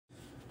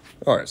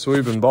All right, so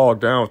we've been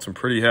bogged down with some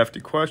pretty hefty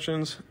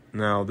questions.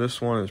 Now,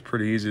 this one is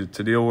pretty easy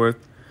to deal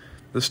with.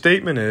 The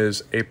statement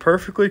is, a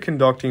perfectly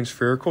conducting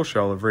spherical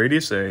shell of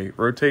radius A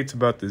rotates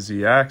about the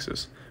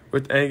z-axis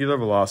with angular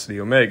velocity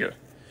omega.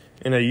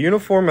 In a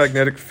uniform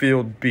magnetic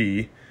field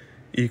B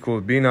equal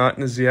to B0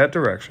 in the z-hat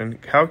direction,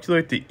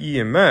 calculate the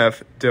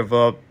EMF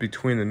developed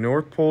between the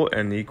North Pole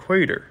and the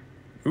equator.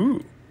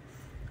 Ooh.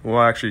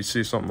 We'll actually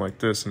see something like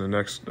this in the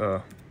next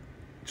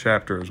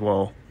chapter as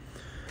well.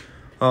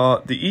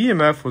 The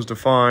EMF was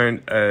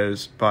defined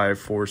as by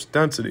force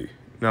density.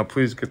 Now,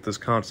 please get this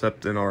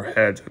concept in our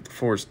heads that the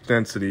force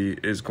density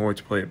is going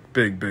to play a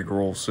big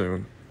role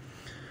soon.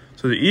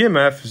 So the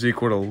EMF is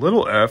equal to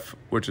little f,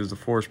 which is the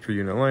force per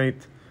unit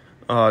length,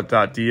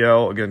 dot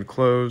dl, again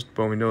closed,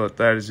 but we know that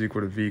that is equal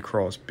to v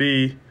cross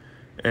b,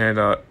 and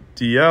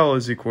dl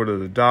is equal to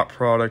the dot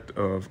product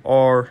of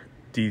r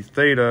d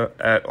theta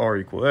at r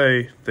equal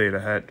a, theta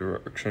hat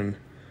direction.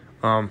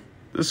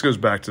 This goes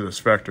back to this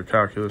vector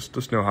calculus.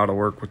 Just know how to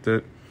work with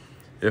it.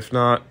 If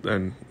not,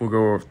 then we'll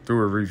go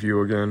through a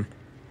review again.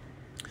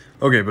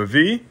 Okay, but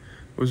V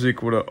was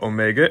equal to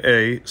omega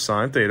A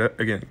sine theta,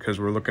 again, because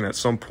we're looking at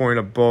some point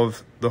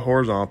above the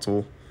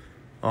horizontal,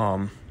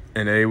 and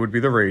A would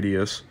be the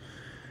radius.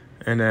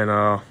 And then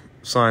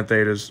sine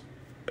theta is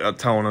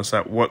telling us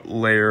at what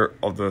layer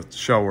of the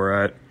shell we're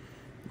at.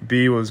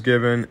 B was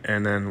given,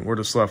 and then we're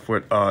just left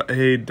with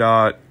A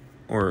dot,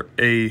 or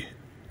A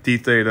d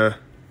theta,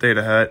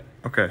 theta hat.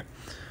 Okay.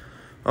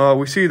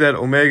 We see that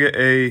omega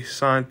A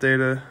sine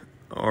theta,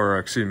 or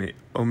excuse me,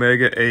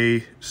 omega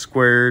A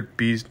squared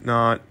B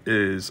naught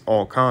is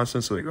all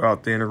constant, so they go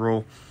out the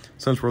integral.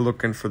 Since we're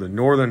looking for the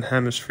northern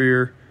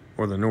hemisphere,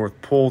 or the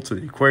North Pole to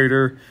the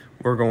equator,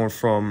 we're going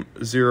from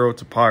 0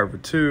 to pi over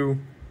 2,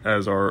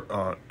 as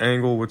our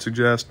angle would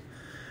suggest.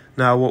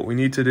 Now, what we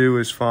need to do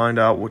is find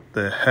out what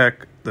the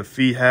heck the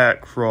phi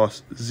hat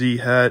cross z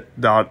hat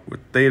dot with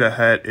theta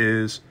hat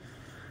is.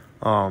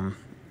 And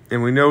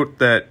we note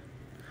that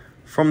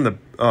from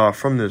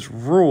this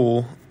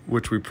rule,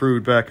 which we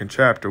proved back in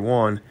chapter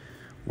 1,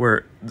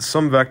 where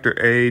some vector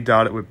A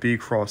dotted with B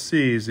cross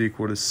C is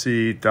equal to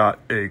C dot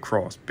A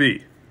cross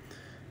B.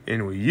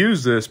 And we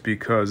use this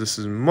because this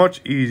is much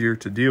easier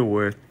to deal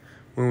with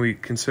when we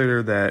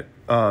consider that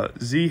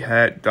Z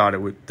hat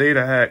dotted with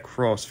theta hat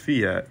cross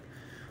phi hat.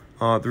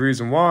 The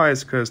reason why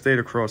is because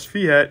theta cross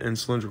phi hat in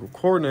cylindrical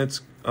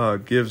coordinates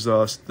gives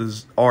us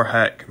this R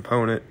hat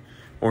component,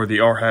 or the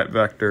R hat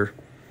vector.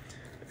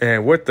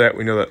 And with that,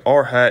 we know that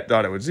R hat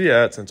dotted with Z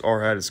hat, since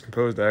R hat is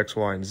composed of X,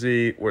 Y, and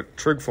Z with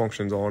trig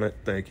functions on it,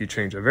 thank you,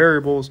 change of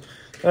variables,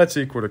 that's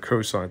equal to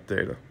cosine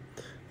theta.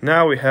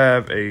 Now we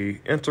have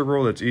a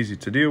integral that's easy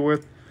to deal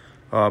with,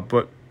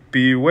 but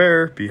be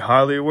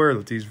highly aware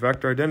that these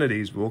vector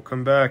identities will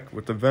come back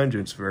with a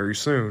vengeance very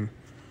soon.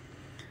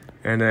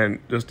 And then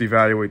just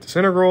evaluate this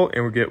integral,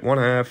 and we get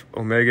 1/2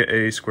 omega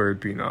A squared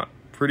B naught.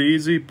 Pretty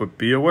easy, but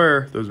be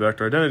aware, those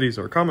vector identities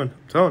are coming,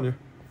 I'm telling you.